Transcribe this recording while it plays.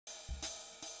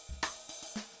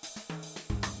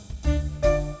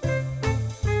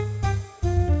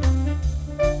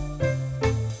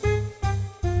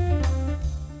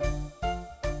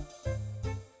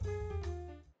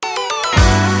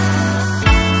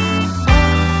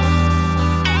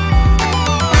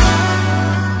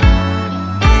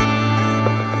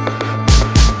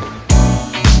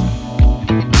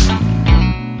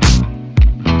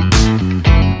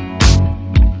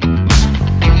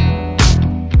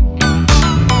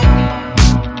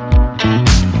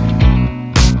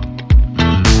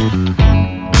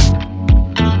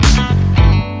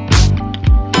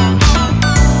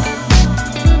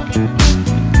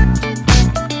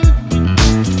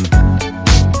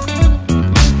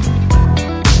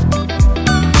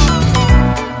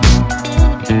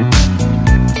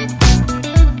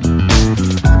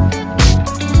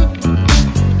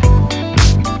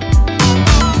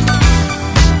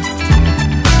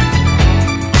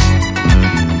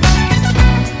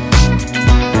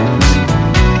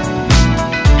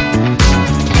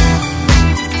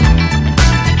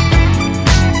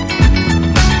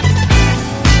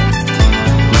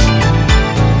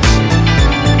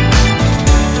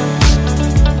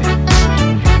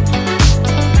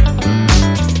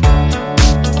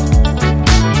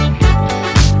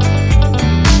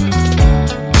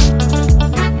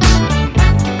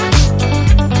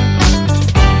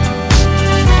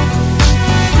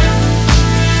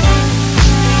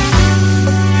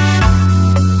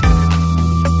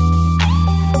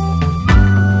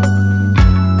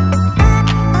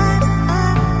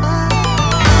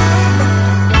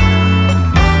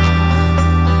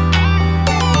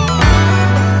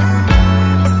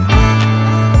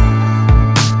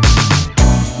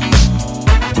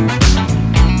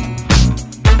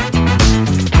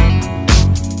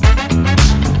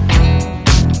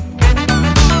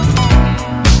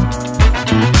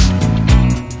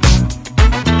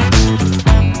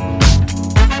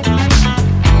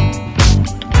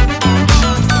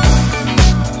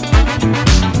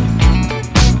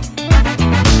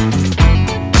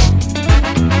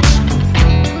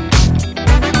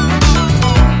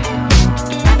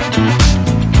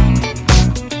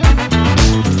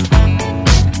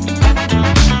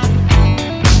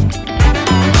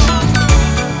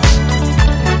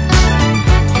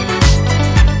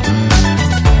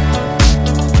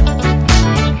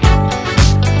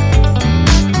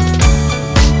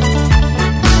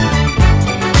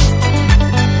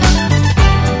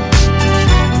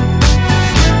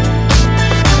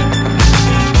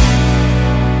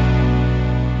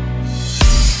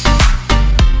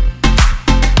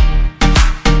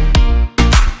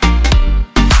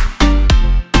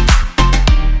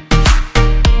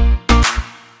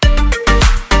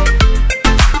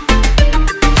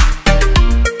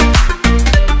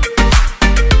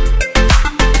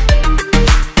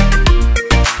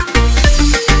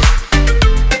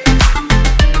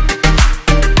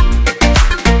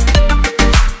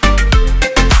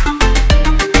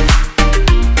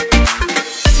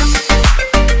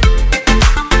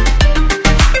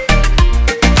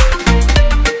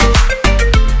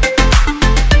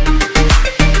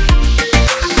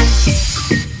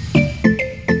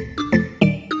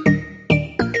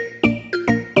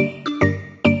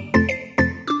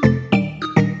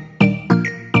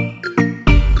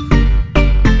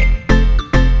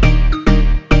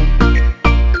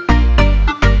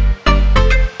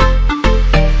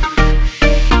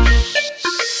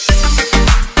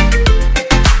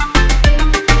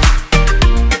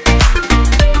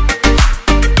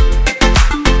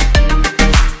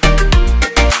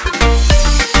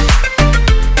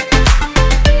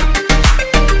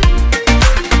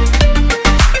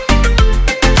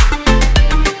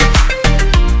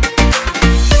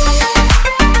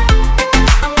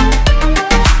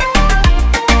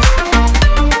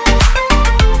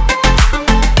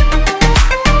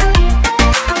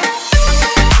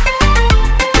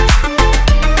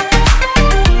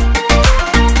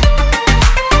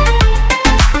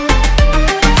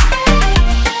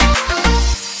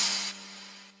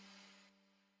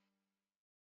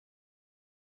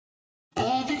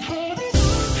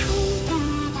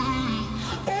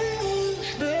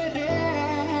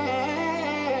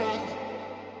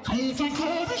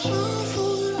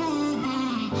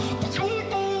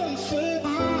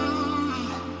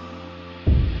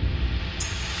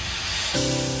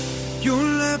You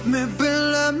let me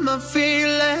build up my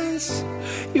feelings.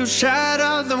 You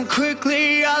shatter them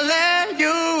quickly, I let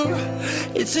you.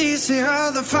 It's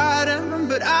easier than fighting,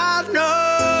 but I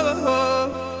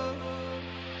know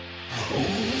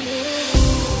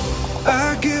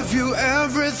I give you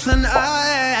everything I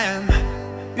am.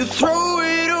 You throw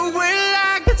it away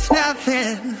like it's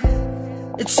nothing.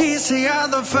 It's easier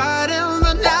than fighting,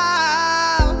 but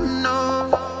I know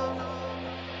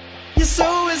you're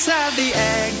so inside the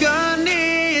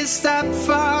agony. Stop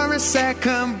for a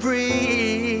second,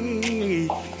 breathe.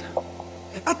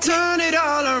 I'd turn it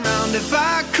all around if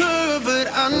I could, but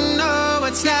I know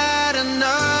it's not enough.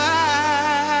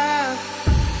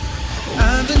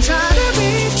 I've been trying to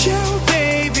reach you,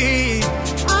 baby.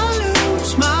 I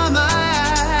lose my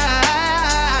mind.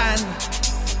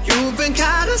 You've been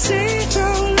kinda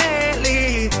see-through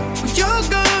lately, but you're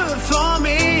good for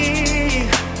me.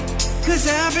 'Cause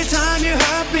every time you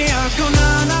hurt me, I go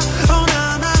na-na, oh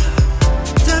na-na.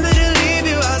 Tell me to leave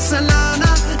you, I say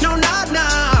na-na, no not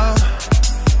now.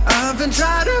 I've been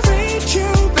trying to reach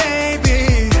you, baby,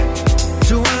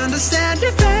 to understand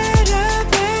you better,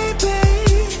 baby,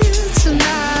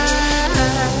 tonight.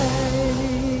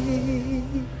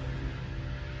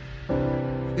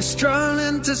 You're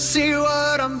struggling to see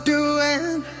what I'm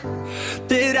doing.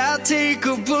 Did I take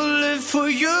a bullet for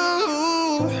you?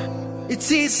 It's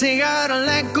easier to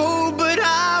let go, but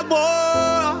I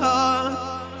won't.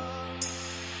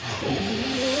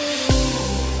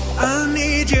 I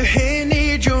need you here,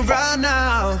 need you right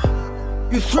now.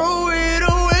 You throw it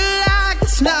away like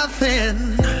it's nothing.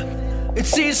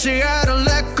 It's easier to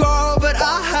let go, but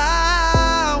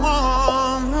I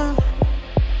won't.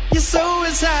 You're so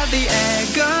inside the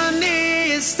agony.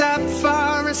 Stop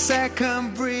for a second,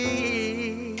 breathe.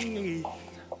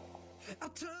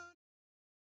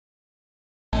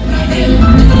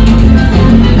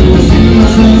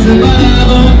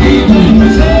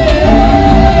 Se